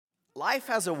Life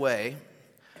has a way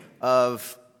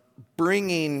of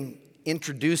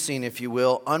introducing, if you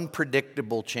will,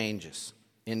 unpredictable changes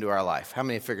into our life. How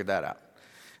many have figured that out?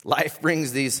 Life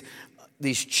brings these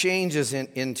changes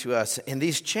into us, and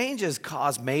these changes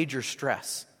cause major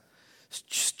stress.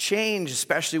 Change,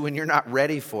 especially when you're not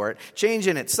ready for it. Change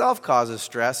in itself causes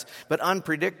stress, but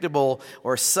unpredictable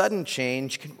or sudden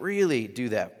change can really do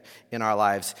that in our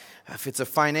lives. If it's a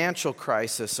financial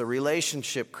crisis, a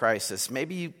relationship crisis,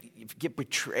 maybe you get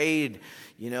betrayed,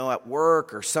 at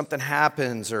work, or something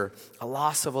happens, or a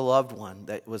loss of a loved one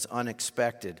that was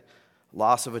unexpected,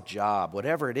 loss of a job,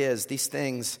 whatever it is, these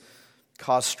things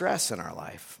cause stress in our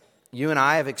life. You and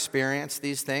I have experienced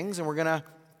these things, and we're going to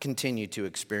continue to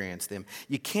experience them.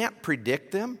 You can't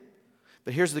predict them,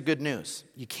 but here's the good news.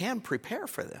 You can prepare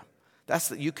for them.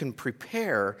 You can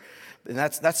prepare, and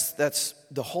that's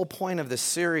the whole point of this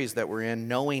series that we're in,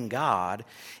 Knowing God,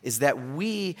 is that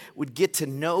we would get to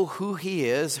know who He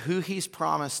is, who He's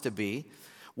promised to be,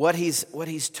 what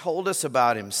He's told us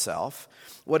about Himself,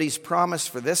 what He's promised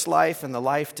for this life and the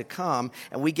life to come,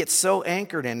 and we get so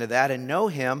anchored into that and know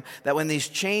Him that when these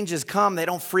changes come, they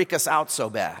don't freak us out so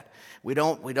bad. We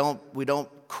don't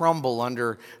crumble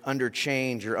under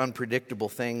change or unpredictable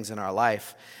things in our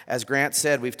life. As Grant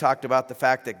said, we've talked about the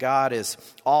fact that God is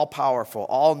all-powerful,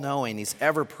 all-knowing. He's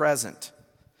ever-present.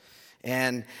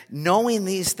 And knowing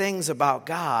these things about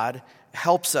God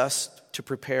helps us to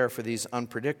prepare for these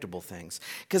unpredictable things.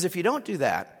 Because if you don't do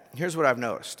that, here's what I've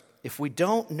noticed. If we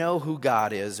don't know who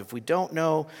God is, if we don't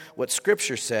know what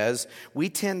Scripture says, we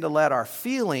tend to let our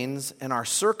feelings and our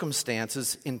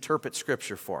circumstances interpret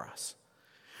Scripture for us,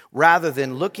 rather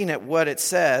than looking at what it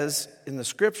says in the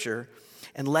Scripture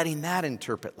and letting that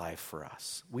interpret life for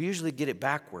us. We usually get it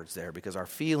backwards there because our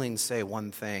feelings say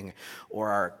one thing,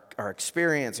 or our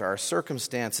experience or our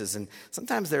circumstances, and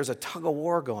sometimes there's a tug of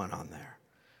war going on there.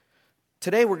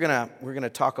 Today we're gonna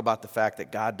talk about the fact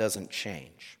that God doesn't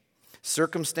change.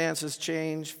 Circumstances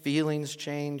change, feelings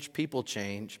change, people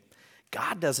change.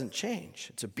 God doesn't change.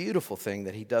 It's a beautiful thing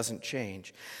that He doesn't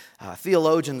change.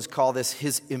 Theologians call this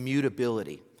His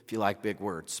immutability, if you like big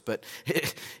words. But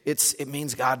it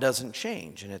means God doesn't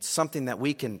change. And it's something that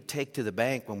we can take to the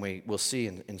bank when we'll see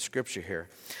in Scripture here.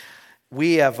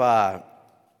 We have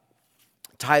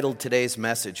titled today's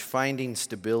message, Finding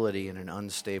Stability in an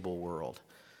Unstable World.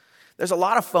 There's a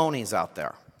lot of phonies out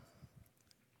there.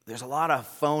 There's a lot of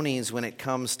phonies when it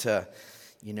comes to,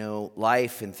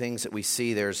 life and things that we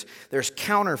see. There's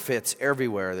counterfeits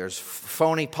everywhere. There's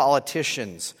phony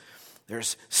politicians.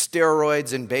 There's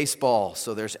steroids in baseball.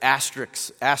 So there's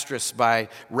asterisks by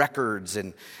records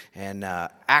and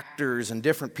actors and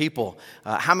different people.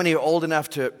 How many are old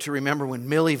enough to remember when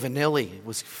Milli Vanilli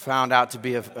was found out to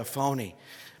be a phony?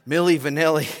 Milli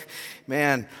Vanilli,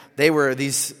 man, they were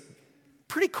these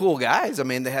pretty cool guys. I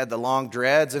mean, they had the long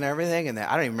dreads and everything, and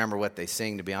I don't even remember what they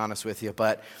sing, to be honest with you,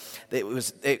 but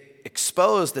it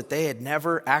exposed that they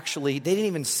didn't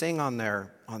even sing on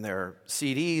their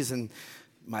CDs, and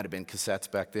might have been cassettes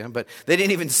back then, but they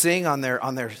didn't even sing on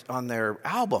their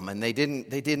album, and they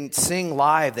didn't sing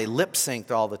live. They lip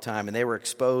synced all the time, and they were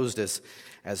exposed as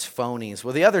phonies.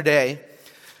 Well, the other day,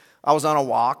 I was on a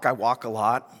walk. I walk a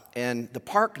lot, and the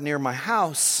park near my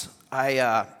house,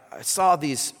 I saw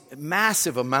these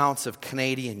massive amounts of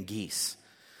Canadian geese.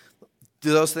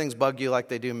 Do those things bug you like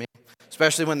they do me?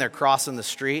 Especially when they're crossing the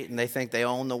street and they think they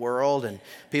own the world, and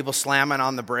people slamming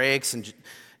on the brakes, and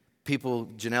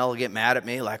Janelle will get mad at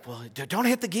me like, well, don't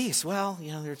hit the geese. Well,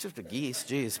 they're just a geese,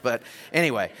 geez. But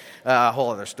anyway, a whole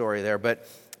other story there. But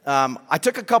I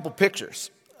took a couple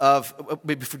pictures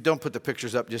don't put the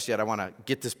pictures up just yet. I want to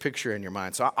get this picture in your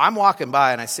mind. So I'm walking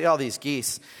by and I see all these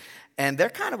geese, and they're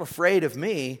kind of afraid of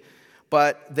me,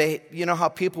 but you know how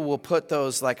people will put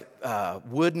those like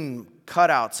wooden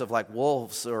cutouts of like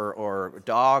wolves or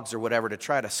dogs or whatever to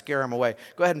try to scare them away.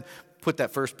 Go ahead and put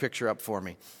that first picture up for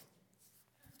me.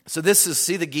 So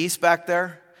see the geese back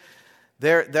there?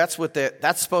 That's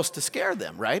supposed to scare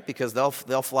them, right? Because they'll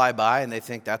fly by and they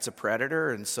think that's a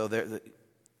predator, and so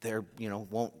they're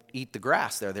won't eat the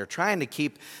grass there. They're trying to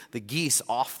keep the geese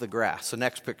off the grass. So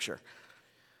next picture.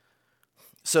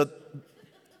 So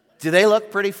do they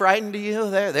look pretty frightened to you?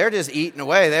 They're just eating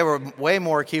away. They were way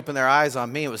more keeping their eyes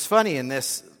on me. It was funny in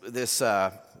this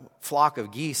flock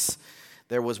of geese,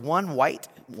 there was one white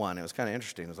one. It was kind of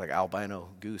interesting. It was like albino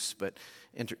goose, but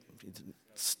it's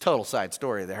a total side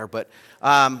story there. But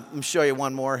let me show you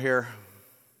one more here.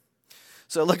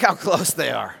 So look how close they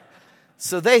are.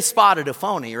 So they spotted a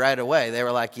phony right away. They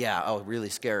were like, really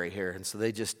scary here. And so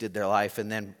they just did their life.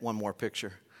 And then one more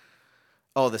picture.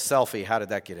 Oh, the selfie. How did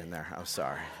that get in there? I'm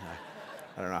sorry.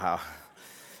 I don't know how.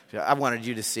 I wanted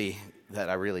you to see that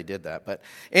I really did that. But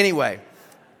anyway,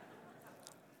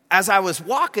 as I was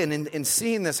walking and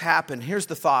seeing this happen, here's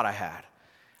the thought I had.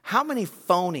 How many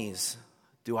phonies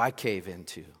do I cave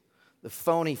into? The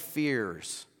phony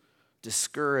fears,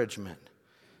 discouragement,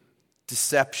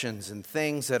 deceptions, and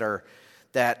things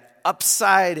that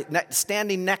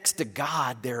standing next to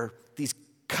God, they're these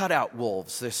cutout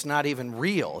wolves. It's not even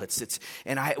real.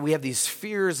 We have these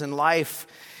fears in life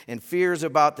and fears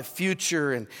about the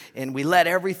future, and we let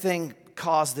everything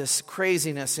cause this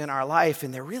craziness in our life,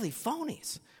 and they're really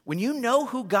phonies. When you know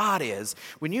who God is,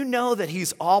 when you know that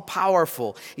He's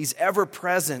all-powerful, He's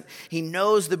ever-present, He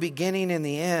knows the beginning and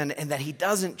the end, and that He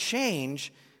doesn't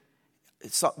change,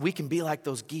 we can be like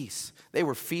those geese. They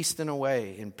were feasting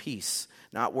away in peace,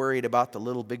 not worried about the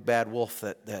little big bad wolf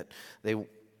that they,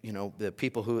 the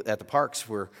people who at the parks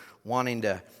were wanting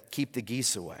to keep the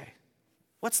geese away.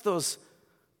 What's those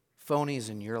phonies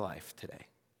in your life today?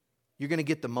 You're going to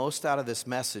get the most out of this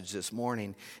message this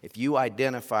morning if you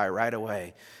identify right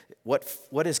away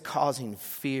what is causing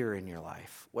fear in your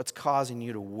life, what's causing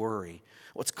you to worry,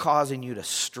 what's causing you to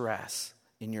stress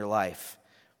in your life.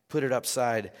 Put it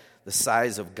upside the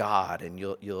size of God, and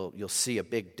you'll see a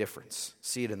big difference.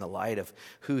 See it in the light of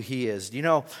who He is. You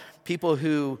know, people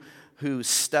who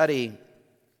study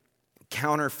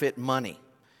counterfeit money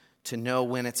to know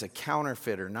when it's a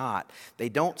counterfeit or not, they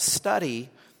don't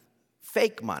study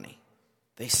fake money.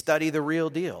 They study the real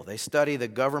deal. They study the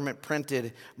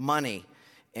government-printed money,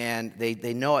 and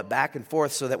they know it back and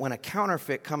forth so that when a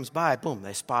counterfeit comes by, boom,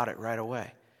 they spot it right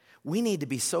away. We need to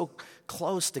be so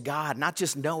close to God, not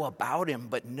just know about Him,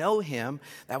 but know Him,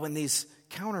 that when these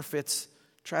counterfeits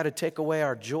try to take away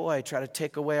our joy, try to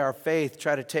take away our faith,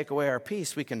 try to take away our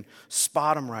peace, we can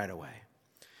spot them right away.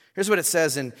 Here's what it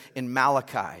says in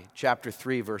Malachi chapter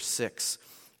 3, verse 6.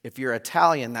 If you're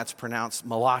Italian, that's pronounced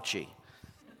Malachi.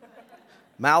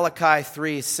 Malachi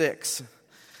 3:6.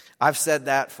 I've said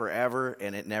that forever,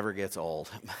 and it never gets old.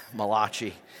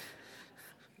 Malachi.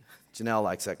 Janelle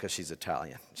likes that because she's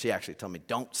Italian. She actually told me,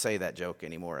 don't say that joke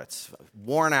anymore. It's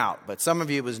worn out. But some of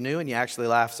you, it was new, and you actually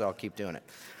laughed, so I'll keep doing it.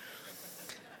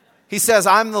 He says,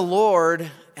 I'm the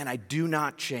Lord, and I do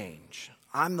not change.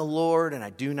 I'm the Lord, and I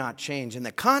do not change. And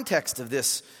the context of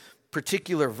this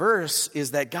particular verse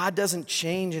is that God doesn't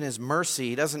change in His mercy.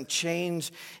 He doesn't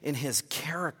change in His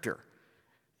character.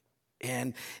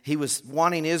 And He was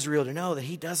wanting Israel to know that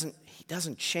He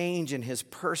doesn't change in His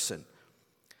person.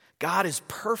 God is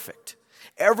perfect.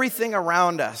 Everything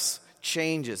around us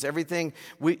changes. Everything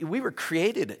we were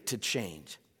created to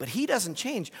change, but He doesn't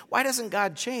change. Why doesn't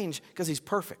God change? Because He's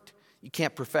perfect. You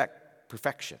can't perfect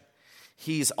perfection.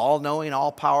 He's all-knowing,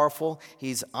 all-powerful.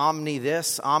 He's omni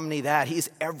this, omni that. He's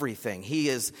everything. He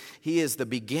is the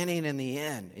beginning and the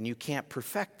end, and you can't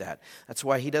perfect that. That's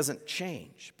why He doesn't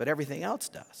change, but everything else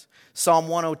does. Psalm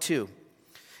 102.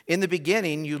 In the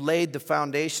beginning, you laid the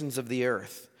foundations of the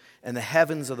earth, and the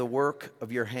heavens are the work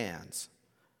of your hands.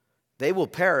 They will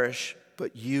perish,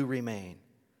 but you remain.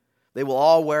 They will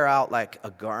all wear out like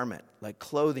a garment, like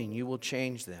clothing. You will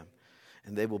change them,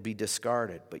 and they will be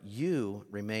discarded. But you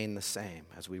remain the same,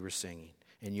 as we were singing,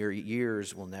 and your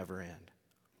years will never end.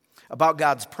 About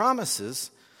God's promises,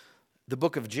 the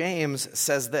book of James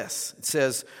says this. It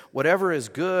says, whatever is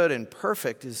good and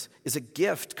perfect is a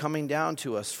gift coming down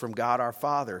to us from God our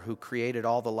Father, who created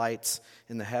all the lights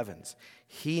in the heavens.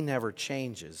 He never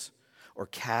changes or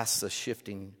casts a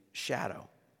shifting shadow.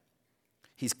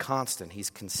 He's constant, He's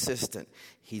consistent,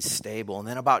 He's stable. And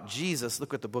then about Jesus,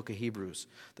 look what the book of Hebrews,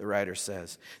 the writer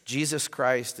says. Jesus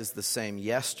Christ is the same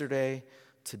yesterday,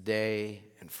 today,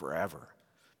 and forever.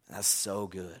 That's so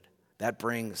good. That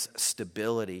brings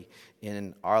stability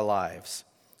in our lives.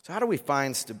 So how do we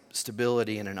find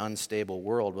stability in an unstable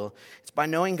world? Well, it's by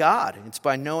knowing God. It's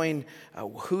by knowing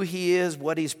who He is,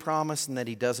 what He's promised, and that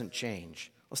He doesn't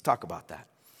change. Let's talk about that.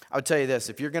 I would tell you this.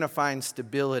 If you're going to find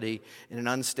stability in an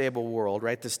unstable world,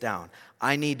 write this down.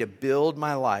 I need to build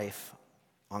my life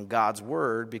on God's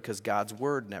Word, because God's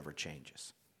Word never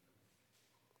changes.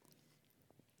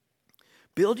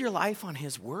 Build your life on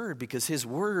His Word, because His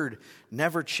Word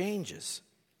never changes.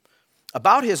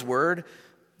 About His Word,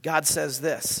 God says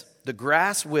this: the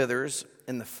grass withers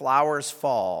and the flowers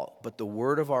fall, but the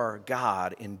word of our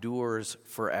God endures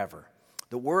forever.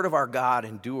 The word of our God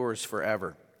endures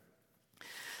forever.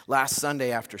 Last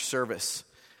Sunday after service,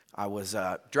 I was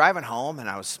driving home, and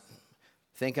I was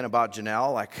thinking about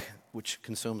Janelle, which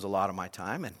consumes a lot of my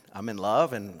time, and I'm in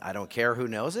love, and I don't care who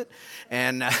knows it,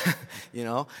 and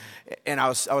and I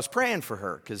was praying for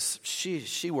her, because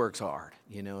she works hard.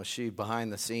 She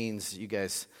behind the scenes. You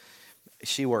guys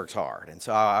she works hard. And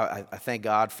so I thank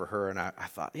God for her. And I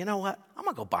thought, you know what? I'm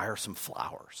going to go buy her some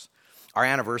flowers. Our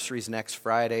anniversary's next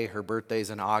Friday. Her birthday's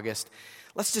in August.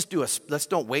 Let's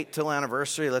don't wait till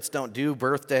anniversary. Let's don't do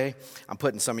birthday. I'm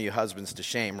putting some of you husbands to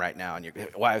shame right now. And your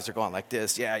wives are going like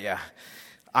this. Yeah.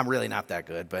 I'm really not that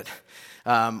good. But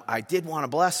I did want to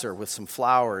bless her with some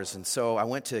flowers. And so I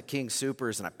went to King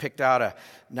Soopers and I picked out a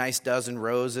nice dozen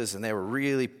roses. And they were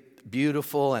really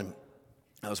beautiful. And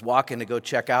I was walking to go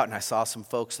check out, and I saw some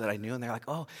folks that I knew, and they're like,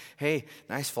 oh, hey,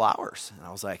 nice flowers. And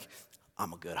I was like,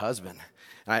 I'm a good husband.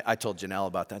 And I told Janelle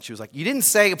about that. She was like, you didn't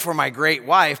say for my great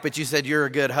wife, but you said you're a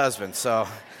good husband. So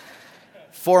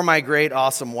for my great,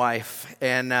 awesome wife.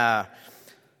 And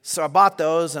so I bought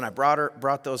those, and I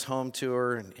brought those home to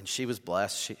her, and she was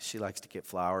blessed. She likes to get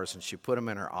flowers, and she put them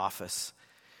in her office.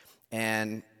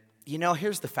 And,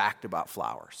 here's the fact about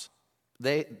flowers.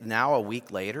 Now a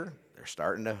week later, they're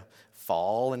starting to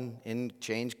fall and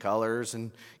change colors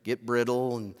and get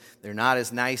brittle, and they're not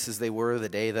as nice as they were the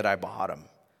day that I bought them.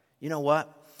 You know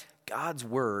what? God's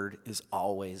word is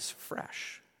always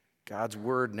fresh. God's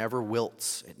word never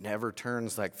wilts. It never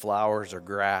turns like flowers or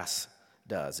grass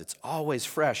does. It's always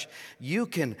fresh. You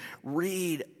can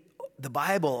read the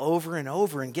Bible over and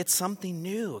over and get something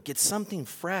new, get something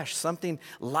fresh, something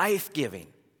life-giving.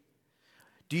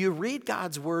 Do you read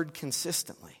God's word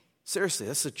consistently? Seriously,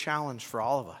 this is a challenge for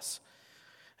all of us.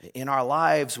 In our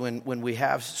lives, when we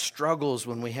have struggles,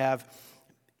 when we have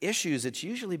issues, it's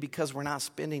usually because we're not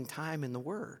spending time in the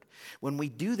Word. When we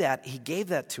do that, He gave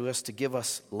that to us to give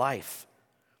us life.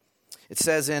 It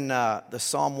says in the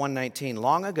Psalm 119,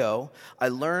 long ago, I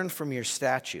learned from your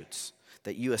statutes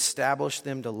that you established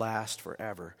them to last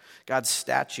forever. God's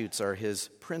statutes are His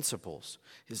principles,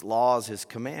 His laws, His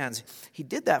commands. He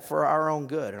did that for our own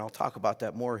good, and I'll talk about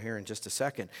that more here in just a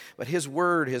second. But His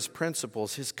word, His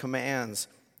principles, His commands,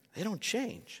 they don't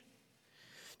change.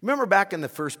 Remember back in the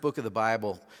first book of the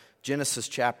Bible, Genesis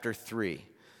chapter 3,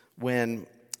 when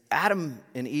Adam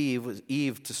and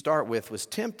Eve to start with, was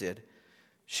tempted.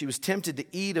 She was tempted to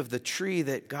eat of the tree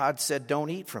that God said, don't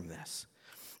eat from this.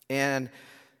 And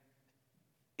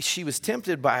she was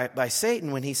tempted by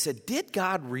Satan when he said, did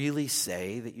God really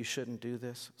say that you shouldn't do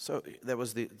this? So that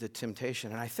was the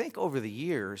temptation. And I think over the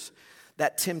years,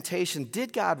 that temptation,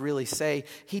 did God really say?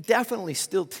 He definitely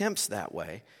still tempts that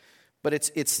way. But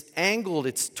it's angled,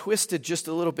 it's twisted just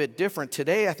a little bit different.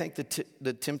 Today, I think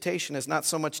the temptation is not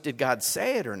so much did God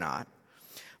say it or not,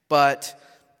 but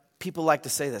people like to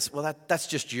say this, well, that's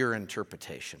just your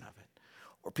interpretation of it.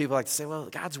 Or people like to say, well,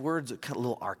 God's words are kind of a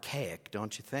little archaic,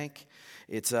 don't you think?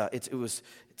 It's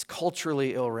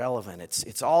culturally irrelevant.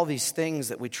 It's all these things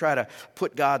that we try to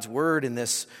put God's word in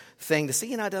this thing to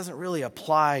see, it doesn't really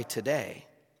apply today.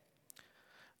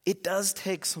 It does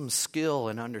take some skill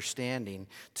and understanding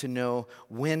to know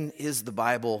when is the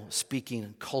Bible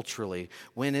speaking culturally,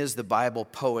 when is the Bible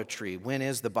poetry, when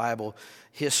is the Bible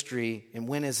history, and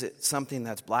when is it something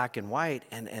that's black and white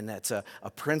and that's a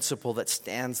principle that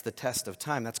stands the test of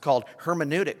time. That's called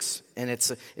hermeneutics, and it's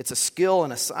a skill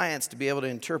and a science to be able to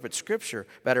interpret Scripture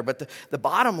better. But the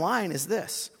bottom line is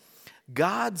this: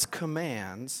 God's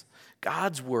commands,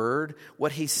 God's word,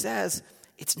 what He says,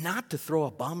 it's not to throw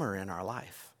a bummer in our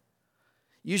life.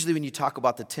 Usually when you talk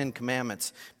about the 10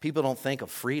 Commandments, people don't think of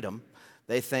freedom.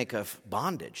 They think of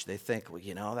bondage. They think,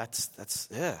 well,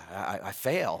 I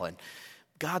fail. And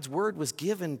God's word was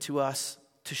given to us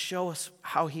to show us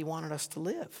how He wanted us to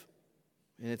live.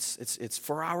 And it's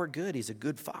for our good. He's a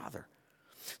good Father.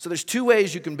 So there's two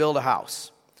ways you can build a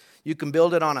house. You can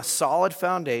build it on a solid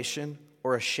foundation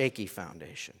or a shaky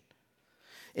foundation.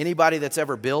 Anybody that's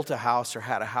ever built a house or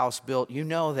had a house built, you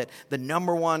know that the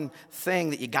number one thing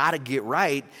that you got to get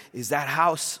right is that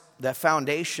house, that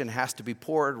foundation has to be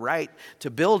poured right to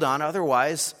build on.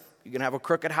 Otherwise, you're going to have a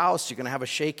crooked house. You're going to have a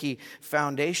shaky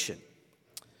foundation.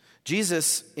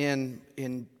 Jesus, in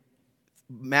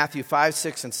Matthew 5,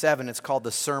 6, and 7, it's called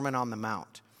the Sermon on the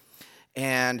Mount.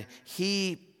 And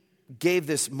He gave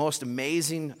this most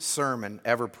amazing sermon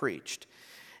ever preached.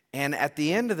 And at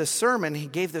the end of the sermon, He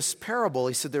gave this parable.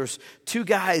 He said there's two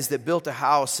guys that built a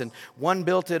house, and one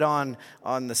built it on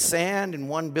the sand and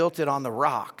one built it on the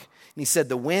rock. And He said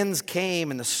the winds came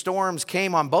and the storms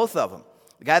came on both of them.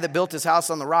 The guy that built his house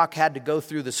on the rock had to go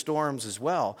through the storms as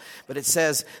well. But it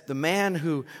says the man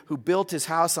who built his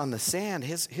house on the sand,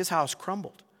 his house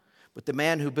crumbled. But the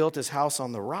man who built his house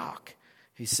on the rock,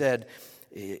 he said,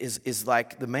 is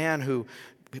like the man who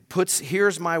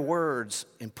hears my words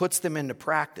and puts them into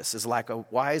practice, is like a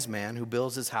wise man who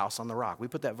builds his house on the rock. We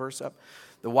put that verse up.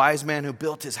 The wise man who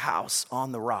built his house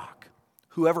on the rock.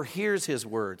 Whoever hears His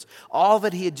words, all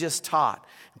that He had just taught,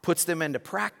 and puts them into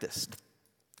practice.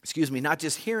 not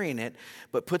just hearing it,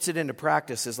 but puts it into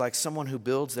practice is like someone who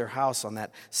builds their house on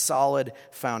that solid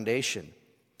foundation.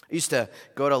 I used to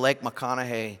go to Lake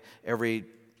McConaughey every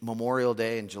Memorial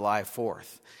Day and July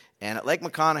 4th. And at Lake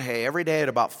McConaughey, every day at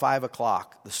about 5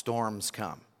 o'clock, the storms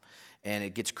come. And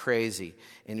it gets crazy.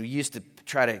 And we used to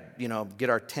try to, get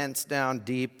our tents down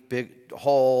deep, big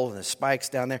hole, and the spikes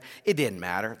down there. It didn't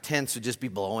matter. Tents would just be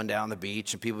blowing down the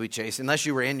beach, and people would be chasing. Unless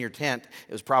you were in your tent,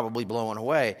 it was probably blowing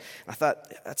away. And I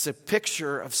thought, that's a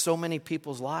picture of so many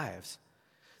people's lives.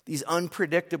 These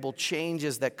unpredictable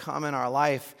changes that come in our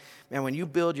life. Man, when you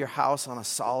build your house on a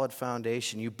solid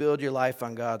foundation, you build your life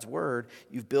on God's word,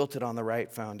 you've built it on the right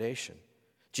foundation.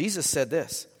 Jesus said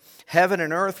this, heaven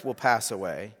and earth will pass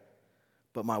away,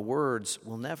 but my words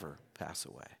will never pass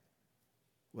away.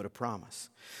 What a promise.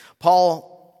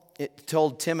 Paul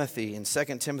told Timothy in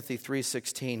 2 Timothy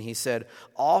 3:16, he said,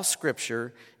 all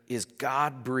scripture is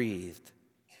God-breathed,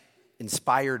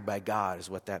 inspired by God is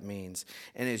what that means,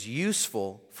 and is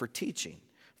useful for teaching,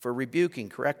 for rebuking,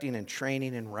 correcting, and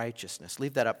training in righteousness.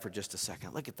 Leave that up for just a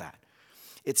second. Look at that.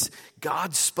 It's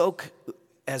God spoke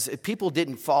as people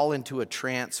didn't fall into a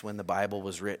trance when the Bible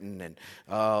was written,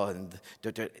 and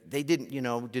they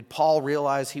didn't, did Paul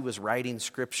realize he was writing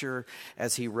scripture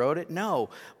as he wrote it? No.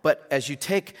 But as you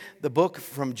take the book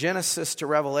from Genesis to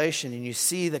Revelation and you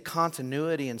see the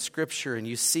continuity in scripture and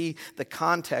you see the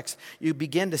context, you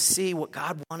begin to see what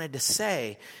God wanted to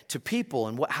say to people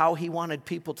and how he wanted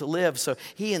people to live. So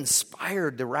he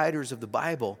inspired the writers of the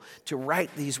Bible to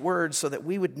write these words so that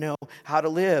we would know how to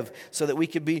live, so that we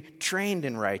could be trained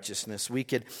in righteousness. We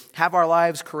could have our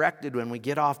lives corrected when we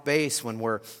get off base, when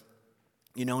we're,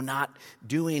 not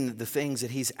doing the things that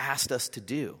he's asked us to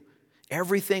do.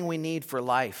 Everything we need for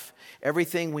life,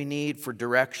 everything we need for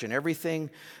direction, everything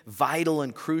vital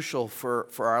and crucial for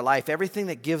our life, everything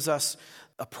that gives us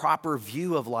a proper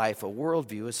view of life, a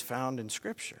worldview, is found in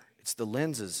Scripture. It's the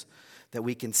lenses that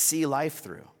we can see life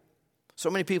through.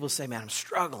 So many people say, man, I'm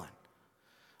struggling.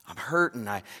 I'm hurting.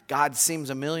 God seems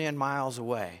a million miles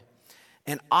away.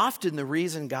 And often the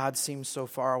reason God seems so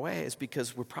far away is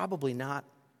because we're probably not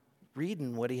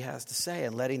reading what he has to say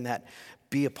and letting that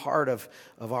be a part of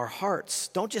our hearts.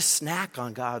 Don't just snack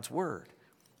on God's word.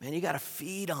 Man, you got to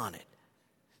feed on it.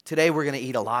 Today we're going to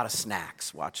eat a lot of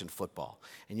snacks watching football.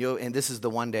 And this is the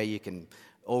one day you can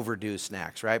overdo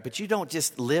snacks, right? But you don't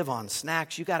just live on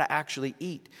snacks. You got to actually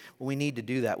eat. Well, we need to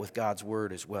do that with God's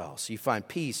word as well. So you find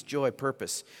peace, joy,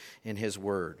 purpose in his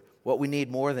word. What we need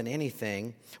more than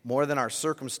anything, more than our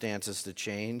circumstances to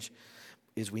change,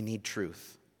 is we need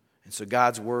truth. And so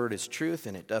God's word is truth,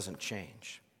 and it doesn't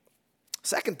change.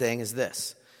 Second thing is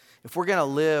this. If we're going to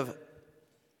live,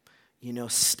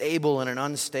 stable in an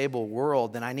unstable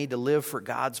world, then I need to live for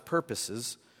God's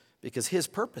purposes, because his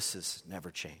purposes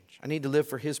never change. I need to live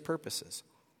for his purposes.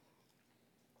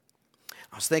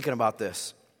 I was thinking about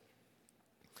this.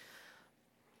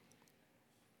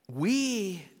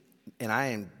 And I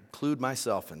include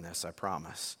myself in this, I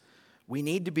promise, we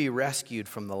need to be rescued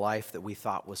from the life that we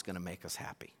thought was going to make us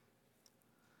happy.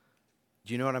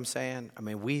 Do you know what I'm saying? I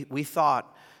mean, we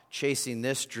thought chasing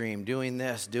this dream, doing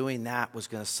this, doing that was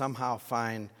going to somehow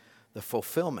find the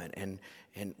fulfillment. And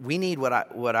we need what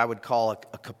I would call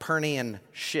a Copernican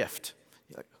shift.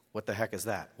 What the heck is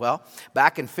that? Well,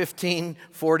 back in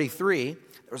 1543, there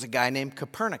was a guy named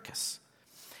Copernicus.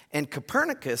 And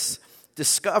Copernicus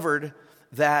discovered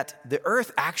that the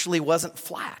earth actually wasn't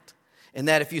flat. And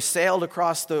that if you sailed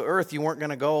across the earth, you weren't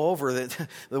going to go over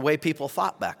the way people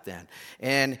thought back then.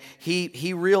 And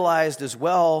he realized as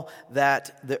well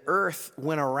that the earth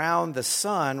went around the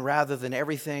sun rather than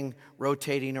everything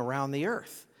rotating around the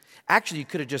earth. Actually, you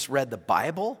could have just read the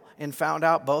Bible and found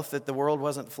out both that the world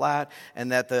wasn't flat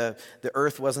and that the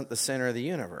earth wasn't the center of the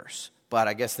universe. But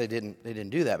I guess they didn't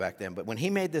do that back then. But when he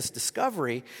made this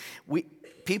discovery,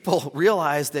 people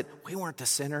realized that we weren't the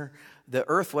center. The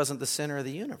earth wasn't the center of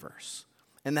the universe.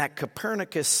 And that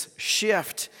Copernicus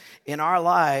shift in our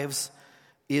lives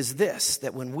is this,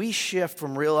 that when we shift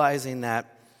from realizing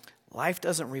that life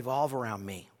doesn't revolve around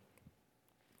me,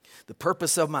 the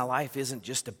purpose of my life isn't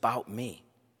just about me.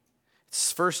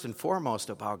 It's first and foremost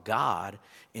about God,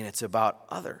 and it's about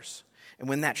others. And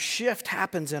when that shift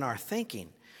happens in our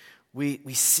thinking,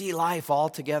 we see life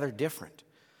altogether different.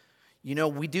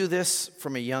 We do this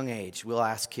from a young age. We'll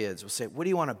ask kids, we'll say, what do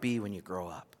you want to be when you grow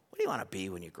up? What do you want to be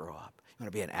when you grow up? You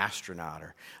want to be an astronaut,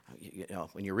 or,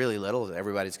 when you're really little,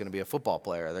 everybody's going to be a football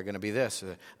player. They're going to be this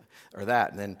or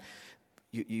that. And then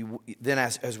then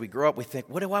as we grow up, we think,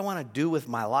 what do I want to do with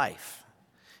my life?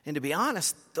 And to be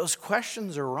honest, those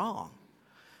questions are wrong,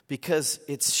 because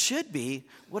it should be,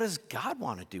 what does God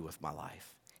want to do with my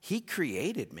life? He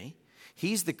created me.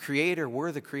 He's the creator,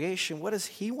 we're the creation. What does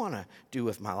he want to do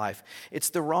with my life? It's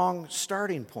the wrong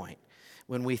starting point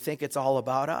when we think it's all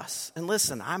about us. And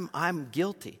listen, I'm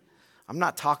guilty. I'm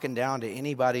not talking down to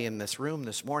anybody in this room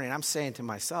this morning. I'm saying to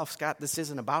myself, Scott, this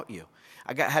isn't about you.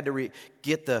 Had to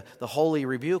get the holy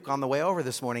rebuke on the way over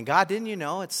this morning. God, didn't you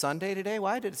know it's Sunday today?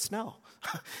 Why did it snow?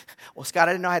 Well, Scott,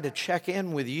 I didn't know I had to check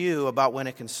in with you about when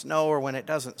it can snow or when it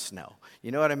doesn't snow.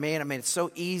 You know what I mean? It's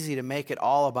so easy to make it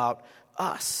all about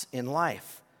us in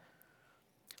life.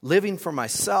 Living for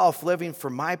myself, living for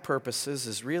my purposes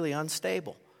is really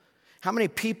unstable. How many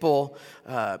people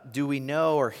do we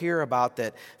know or hear about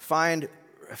that find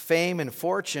fame and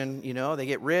fortune, they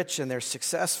get rich and they're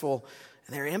successful,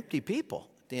 and they're empty people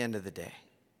at the end of the day?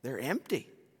 They're empty.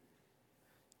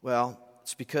 Well,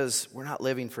 it's because we're not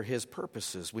living for his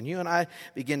purposes. When you and I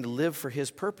begin to live for his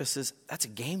purposes, that's a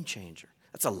game changer.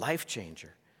 That's a life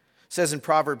changer. It says in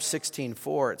Proverbs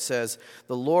 16:4, it says,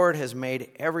 the Lord has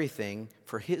made everything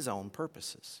for his own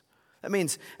purposes. That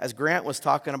means, as Grant was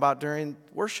talking about during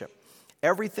worship,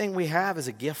 everything we have is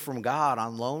a gift from God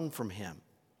on loan from him.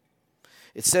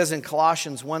 It says in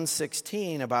Colossians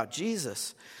 1:16 about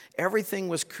Jesus, everything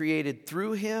was created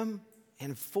through him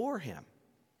and for him.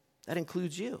 That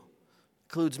includes you.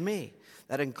 Includes me.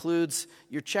 That includes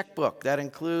your checkbook. That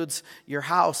includes your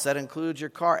house. That includes your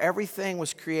car. Everything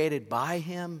was created by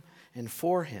him and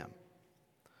for him.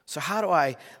 So how do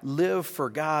I live for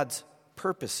God's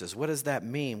purposes? What does that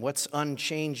mean? What's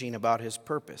unchanging about his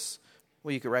purpose?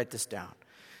 Well, you could write this down.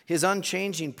 His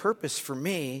unchanging purpose for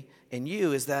me and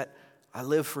you is that I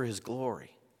live for his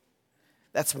glory.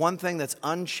 That's one thing that's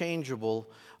unchangeable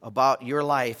about your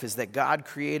life, is that God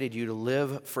created you to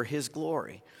live for his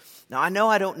glory. Now, I know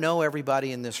I don't know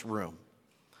everybody in this room,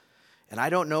 and I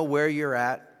don't know where you're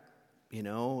at,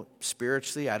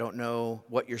 spiritually. I don't know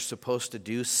what you're supposed to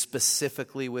do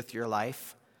specifically with your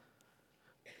life.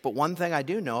 But one thing I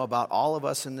do know about all of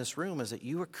us in this room is that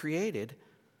you were created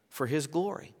for his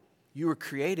glory. You were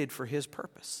created for his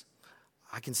purpose.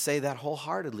 I can say that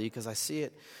wholeheartedly because I see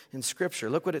it in Scripture.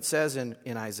 Look what it says in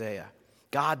Isaiah.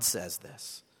 God says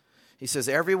this. He says,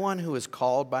 everyone who is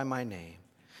called by my name,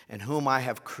 and whom I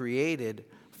have created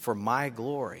for my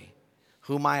glory,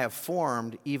 whom I have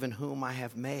formed, even whom I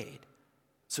have made.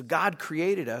 So God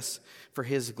created us for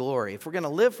his glory. If we're going to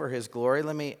live for his glory,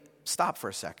 let me stop for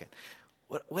a second.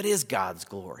 What is God's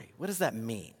glory? What does that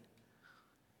mean?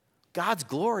 God's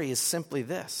glory is simply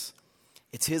this.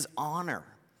 It's his honor.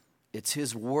 It's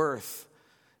his worth.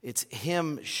 It's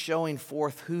him showing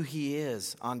forth who he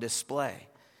is on display.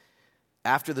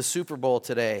 After the Super Bowl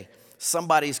today,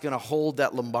 somebody's going to hold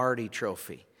that Lombardi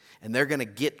trophy, and they're going to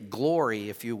get glory,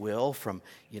 if you will, from,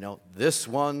 this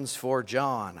one's for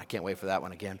John. I can't wait for that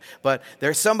one again. But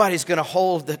somebody's going to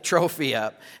hold the trophy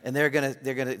up, and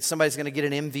somebody's going to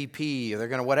get an MVP, or they're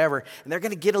going to whatever, and they're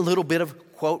going to get a little bit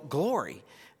of, quote, glory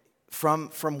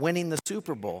from winning the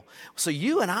Super Bowl. So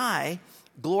you and I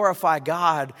glorify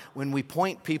God when we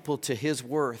point people to his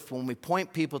worth, when we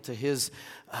point people to his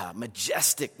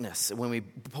majesticness, when we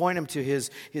point them to his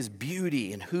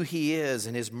beauty and who he is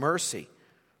and his mercy.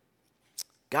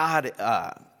 God,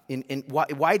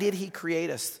 why did he create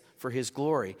us for his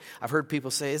glory? I've heard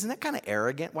people say, isn't that kind of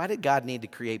arrogant? Why did God need to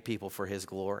create people for his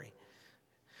glory?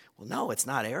 Well, no, it's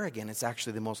not arrogant. It's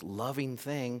actually the most loving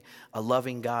thing a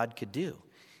loving God could do.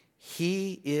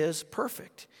 He is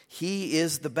perfect. He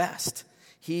is the best.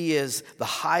 He is the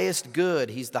highest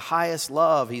good. He's the highest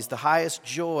love. He's the highest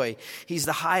joy. He's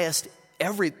the highest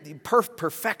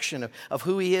perfection of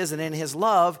who he is. And in his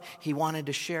love, he wanted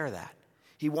to share that.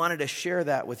 He wanted to share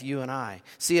that with you and I.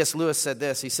 C.S. Lewis said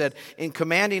this. He said, in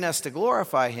commanding us to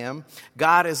glorify him,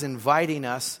 God is inviting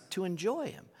us to enjoy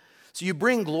him. So you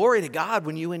bring glory to God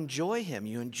when you enjoy him.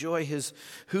 You enjoy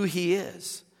who he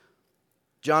is.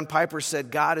 John Piper said,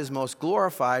 God is most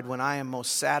glorified when I am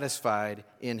most satisfied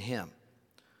in him.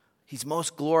 He's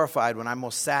most glorified when I'm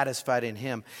most satisfied in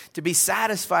him. To be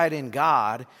satisfied in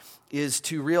God is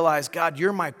to realize, God,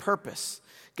 you're my purpose.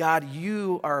 God,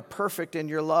 you are perfect in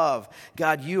your love.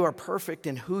 God, you are perfect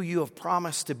in who you have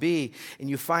promised to be. And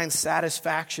you find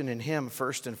satisfaction in him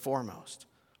first and foremost.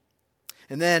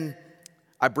 And then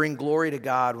I bring glory to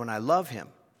God when I love him,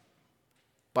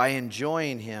 by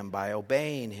enjoying him, by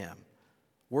obeying him,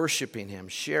 worshiping him,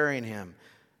 sharing him,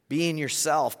 being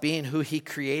yourself, being who he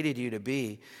created you to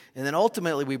be. And then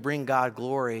ultimately we bring God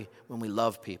glory when we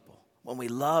love people. When we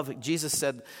love, Jesus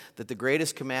said that the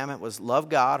greatest commandment was love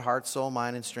God, heart, soul,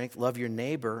 mind, and strength. Love your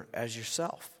neighbor as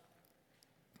yourself.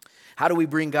 How do we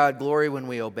bring God glory when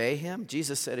we obey him?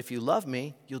 Jesus said, if you love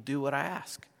me, you'll do what I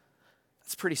ask.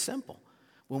 That's pretty simple.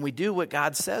 When we do what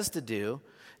God says to do,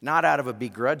 Not out of a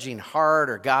begrudging heart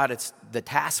or God, it's the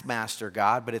taskmaster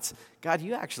God, but it's, God,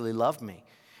 you actually love me.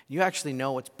 You actually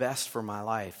know what's best for my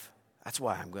life. That's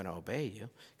why I'm going to obey you,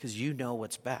 because you know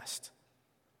what's best.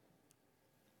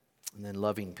 And then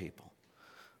loving people.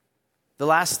 The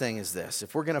last thing is this.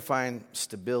 If we're going to find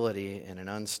stability in an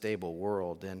unstable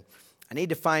world, then I need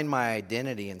to find my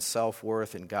identity and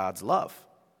self-worth in God's love.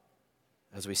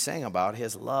 As we sang about,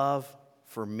 his love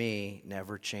for me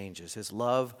never changes. His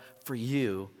love for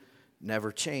you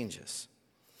never changes.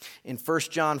 In 1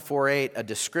 John 4:8, a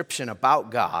description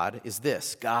about God is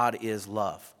this: God is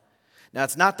love. Now,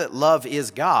 it's not that love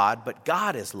is God, but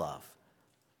God is love.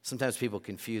 Sometimes people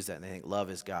confuse that and they think love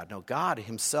is God. No, God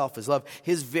himself is love.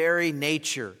 His very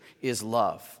nature is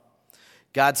love.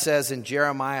 God says in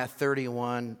Jeremiah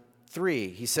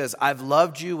 31:3, he says, I've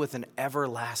loved you with an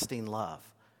everlasting love.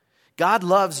 God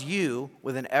loves you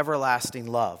with an everlasting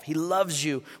love. He loves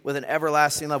you with an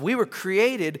everlasting love. We were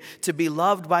created to be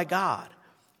loved by God.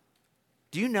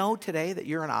 Do you know today that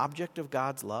you're an object of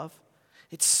God's love?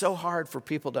 It's so hard for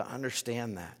people to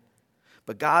understand that.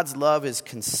 But God's love is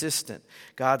consistent.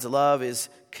 God's love is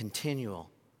continual.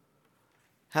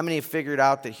 How many have figured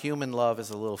out that human love is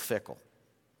a little fickle?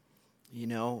 You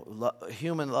know,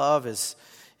 human love is,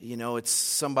 it's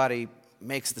somebody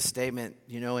makes the statement,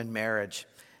 in marriage,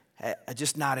 I'm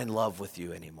just not in love with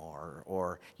you anymore,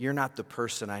 or you're not the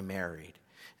person I married.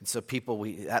 And so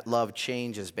that love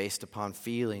changes based upon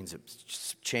feelings. It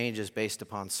changes based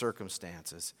upon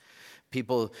circumstances.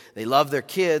 People, they love their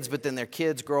kids, but then their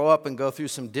kids grow up and go through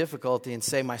some difficulty and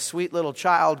say, my sweet little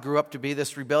child grew up to be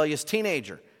this rebellious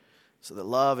teenager. So that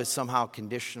love is somehow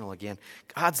conditional again.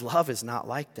 God's love is not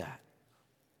like that.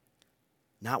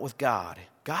 Not with God.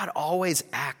 God always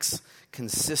acts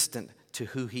consistent to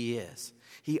who he is.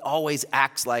 He always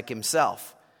acts like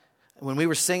himself. When we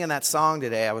were singing that song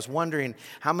today, I was wondering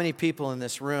how many people in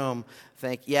this room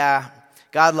think, yeah,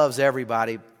 God loves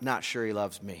everybody, not sure he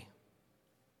loves me.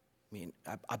 I mean,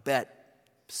 I bet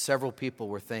several people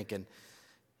were thinking,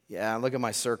 yeah, look at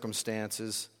my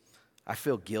circumstances. I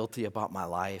feel guilty about my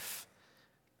life.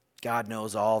 God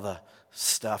knows all the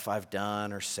stuff I've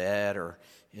done or said, or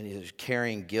you're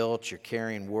carrying guilt, you're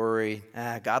carrying worry.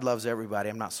 God loves everybody.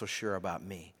 I'm not so sure about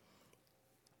me.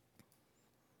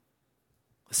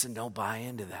 Listen, don't buy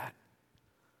into that.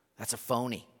 That's a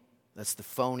phony. That's the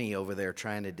phony over there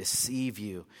trying to deceive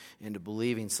you into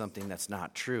believing something that's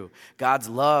not true. God's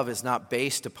love is not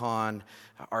based upon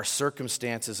our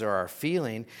circumstances or our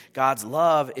feeling. God's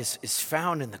love is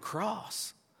found in the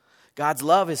cross. God's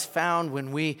love is found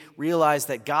when we realize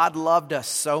that God loved us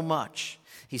so much.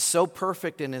 He's so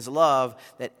perfect in his love,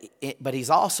 but he's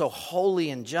also holy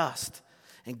and just.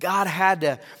 And God had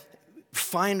to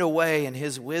find a way in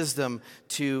his wisdom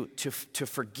to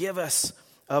forgive us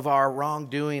of our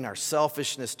wrongdoing, our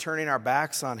selfishness, turning our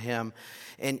backs on him.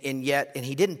 And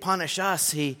he didn't punish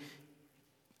us. His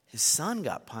son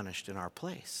got punished in our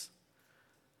place.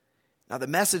 Now, the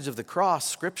message of the cross,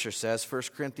 Scripture says, 1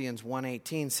 Corinthians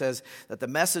 1:18 says that the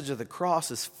message of the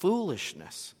cross is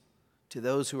foolishness to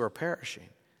those who are perishing.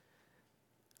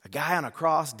 A guy on a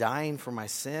cross dying for my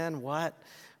sin, what?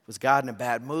 Was God in a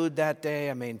bad mood that day?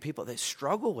 I mean, people, they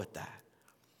struggle with that.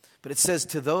 But it says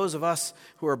to those of us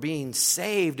who are being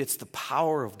saved, it's the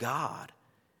power of God.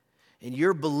 And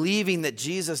you're believing that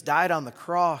Jesus died on the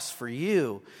cross for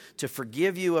you to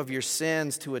forgive you of your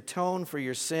sins, to atone for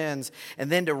your sins, and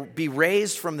then to be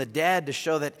raised from the dead to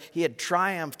show that he had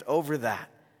triumphed over that.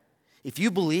 If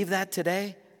you believe that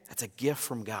today, that's a gift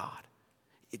from God.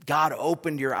 God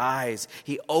opened your eyes.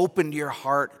 He opened your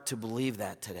heart to believe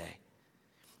that today.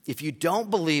 If you don't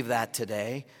believe that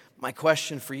today, my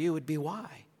question for you would be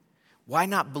why? Why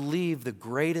not believe the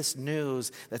greatest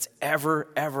news that's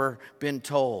ever been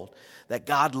told? That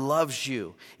God loves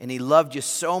you, and he loved you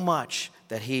so much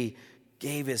that he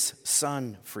gave his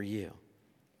son for you.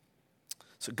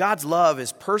 So God's love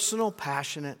is personal,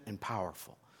 passionate, and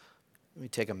powerful. Let me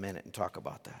take a minute and talk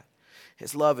about that.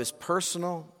 His love is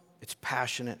personal, it's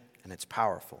passionate, and it's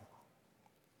powerful.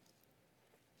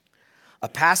 A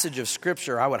passage of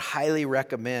Scripture I would highly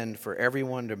recommend for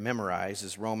everyone to memorize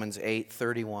is Romans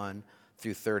 8:31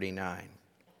 through 39.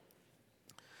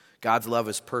 God's love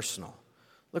is personal.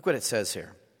 Look what it says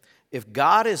here. If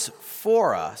God is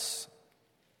for us,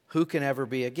 who can ever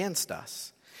be against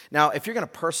us? Now, if you're going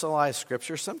to personalize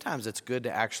Scripture, sometimes it's good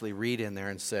to actually read in there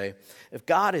and say, if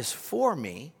God is for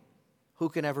me, who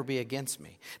can ever be against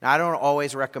me? Now, I don't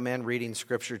always recommend reading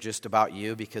Scripture just about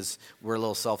you because we're a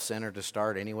little self-centered to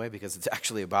start anyway, because it's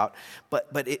actually about,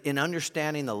 but in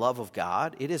understanding the love of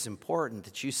God, it is important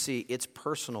that you see it's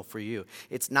personal for you.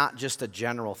 It's not just a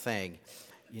general thing.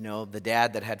 the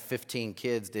dad that had 15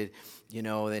 kids did,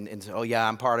 and oh yeah,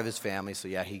 I'm part of his family, so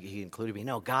yeah, he included me.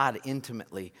 No, God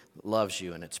intimately loves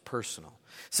you, and it's personal.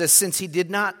 It says, since he did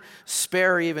not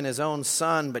spare even his own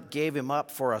son, but gave him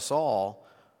up for us all,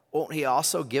 won't he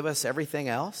also give us everything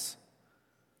else?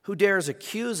 Who dares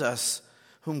accuse us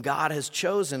whom God has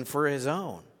chosen for his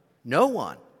own? No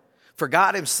one. For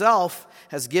God himself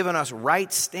has given us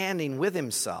right standing with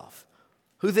himself.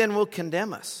 Who then will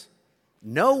condemn us?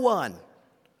 No one.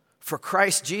 For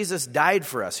Christ Jesus died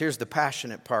for us. Here's the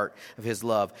passionate part of his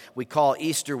love. We call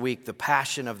Easter week the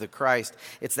passion of the Christ.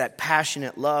 It's that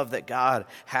passionate love that God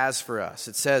has for us.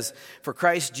 It says, for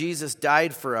Christ Jesus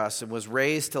died for us and was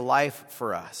raised to life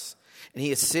for us. And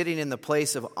he is sitting in the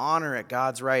place of honor at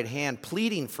God's right hand,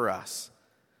 pleading for us.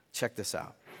 Check this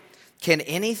out. Can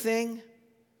anything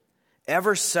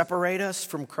ever separate us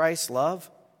from Christ's love?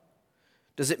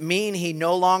 Does it mean he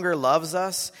no longer loves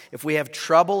us if we have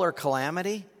trouble or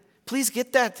calamity? Please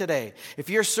get that today. If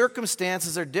your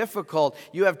circumstances are difficult,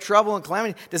 you have trouble and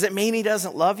calamity, does it mean he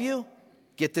doesn't love you?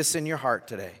 Get this in your heart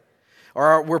today.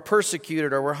 Or we're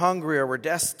persecuted, or we're hungry, or we're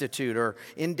destitute, or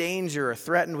in danger, or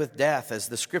threatened with death. As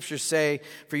the scriptures say,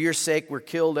 for your sake we're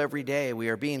killed every day. We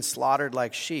are being slaughtered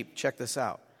like sheep. Check this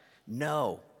out.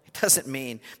 No, it doesn't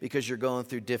mean because you're going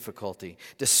through difficulty.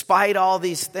 Despite all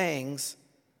these things,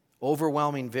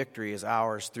 overwhelming victory is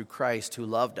ours through Christ who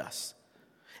loved us.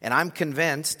 And I'm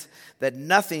convinced that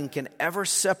nothing can ever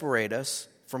separate us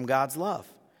from God's love.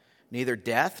 Neither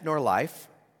death nor life,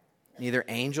 neither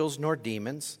angels nor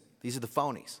demons. These are the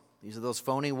phonies. These are those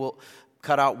phony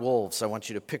cut-out wolves. I want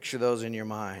you to picture those in your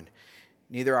mind.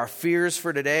 Neither our fears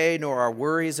for today nor our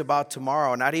worries about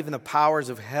tomorrow, not even the powers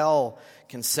of hell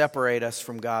can separate us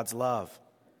from God's love.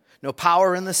 No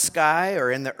power in the sky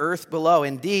or in the earth below.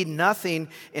 Indeed, nothing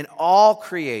in all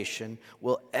creation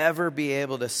will ever be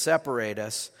able to separate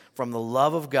us from the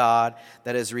love of God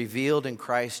that is revealed in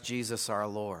Christ Jesus our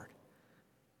Lord.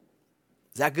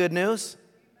 Is that good news?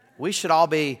 We should all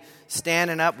be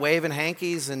standing up, waving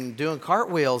hankies and doing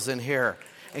cartwheels in here.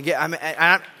 And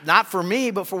not for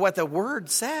me, but for what the Word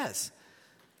says.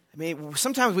 I mean,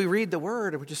 sometimes we read the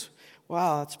Word and we just,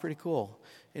 wow, that's pretty cool.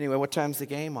 Anyway, what time's the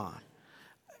game on?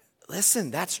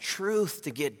 Listen, that's truth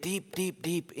to get deep, deep,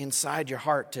 deep inside your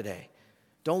heart today.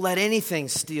 Don't let anything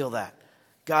steal that.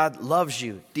 God loves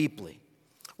you deeply.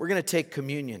 We're going to take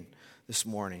communion this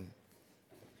morning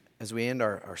as we end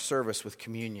our service with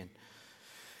communion.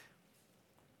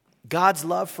 God's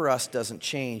love for us doesn't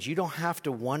change. You don't have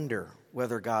to wonder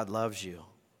whether God loves you.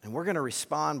 And we're going to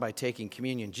respond by taking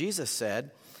communion. Jesus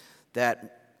said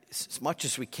that as much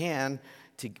as we can,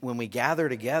 when we gather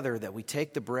together, that we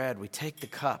take the bread, we take the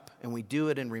cup, and we do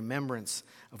it in remembrance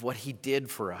of what he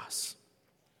did for us.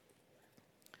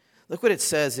 Look what it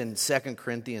says in 2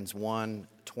 Corinthians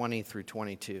 1:20 through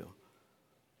 22.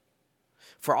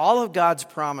 For all of God's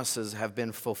promises have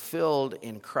been fulfilled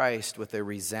in Christ with a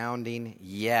resounding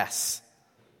yes.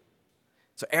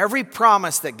 So every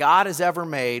promise that God has ever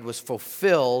made was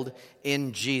fulfilled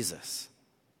in Jesus.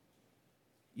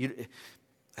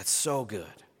 That's so good.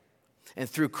 And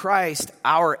through Christ,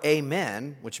 our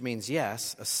amen, which means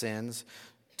yes, ascends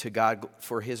to God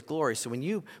for his glory. So when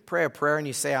you pray a prayer and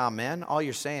you say amen, all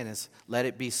you're saying is, let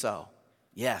it be so.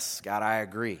 Yes, God, I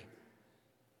agree.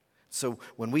 So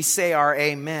when we say our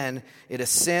amen, it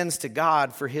ascends to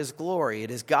God for his glory.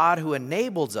 It is God who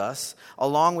enables us,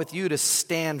 along with you, to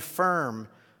stand firm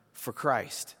for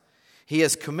Christ. He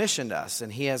has commissioned us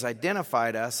and he has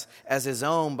identified us as his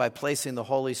own by placing the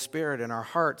Holy Spirit in our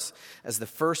hearts as the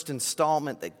first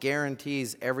installment that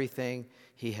guarantees everything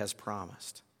he has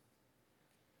promised.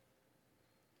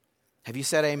 Have you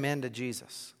said amen to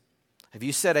Jesus? Have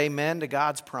you said amen to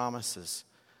God's promises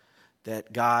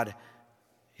that God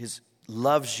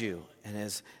loves you and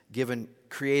has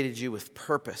created you with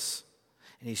purpose,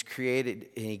 and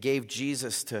he gave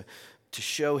Jesus to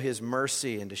show his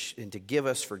mercy and to give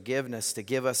us forgiveness, to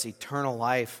give us eternal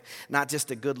life, not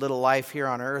just a good little life here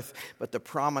on earth, but the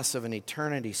promise of an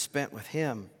eternity spent with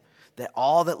him, that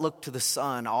all that look to the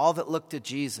Son, all that look to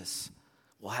Jesus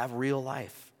will have real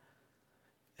life.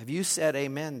 Have you said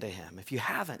amen to him? If you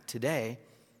haven't today,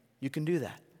 you can do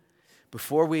that.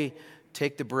 Before we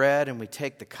take the bread and we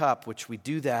take the cup, which we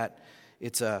do that,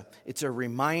 it's a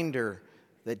reminder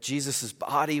that Jesus'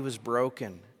 body was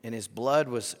broken and his blood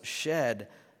was shed,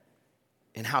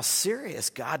 and how serious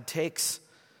God takes,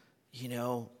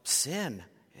 sin.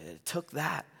 It took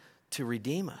that to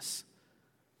redeem us.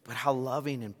 But how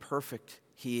loving and perfect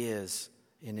he is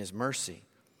in his mercy.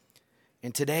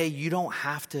 And today you don't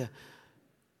have to,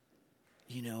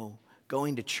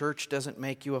 going to church doesn't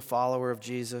make you a follower of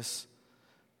Jesus.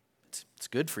 It's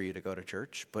good for you to go to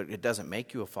church, but it doesn't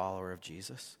make you a follower of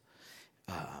Jesus.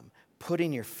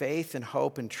 Putting your faith and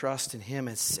hope and trust in him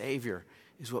as Savior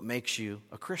is what makes you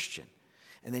a Christian.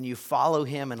 And then you follow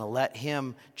him and let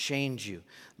him change you.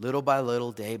 Little by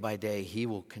little, day by day, he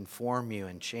will conform you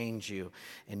and change you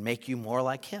and make you more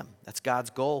like him. That's God's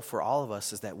goal for all of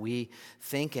us, is that we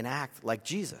think and act like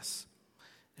Jesus.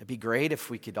 It'd be great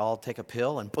if we could all take a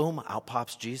pill and boom, out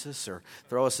pops Jesus, or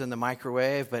throw us in the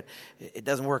microwave, but it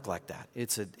doesn't work like that.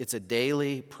 It's a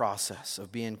daily process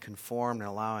of being conformed and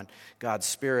allowing God's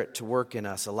Spirit to work in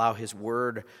us, allow his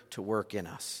word to work in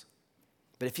us.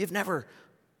 But if you've never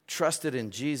trusted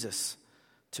in Jesus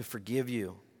to forgive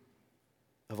you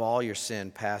of all your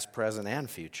sin, past, present, and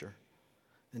future,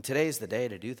 then today's the day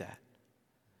to do that.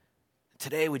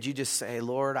 Today, would you just say,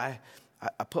 Lord, I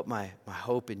put my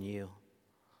hope in you.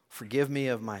 Forgive me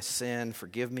of my sin.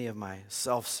 Forgive me of my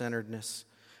self-centeredness.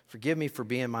 Forgive me for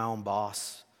being my own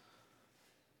boss.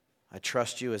 I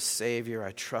trust you as Savior.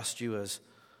 I trust you as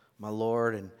my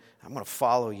Lord, and I'm going to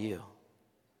follow you.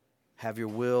 Have your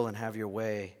will and have your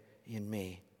way in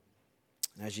me.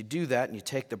 And as you do that, and you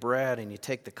take the bread and you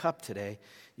take the cup today,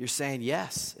 you're saying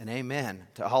yes and amen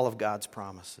to all of God's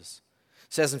promises.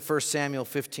 It says in 1 Samuel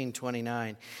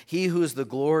 15:29, he who is the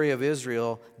glory of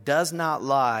Israel does not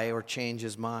lie or change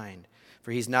his mind,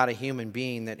 for he's not a human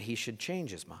being that he should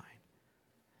change his mind.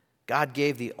 God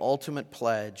gave the ultimate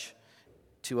pledge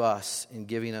to us in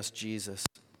giving us Jesus,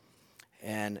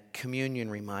 and communion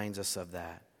reminds us of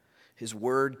that. His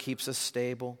word keeps us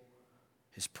stable.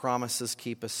 His promises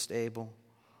keep us stable.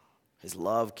 His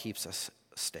love keeps us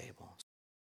stable.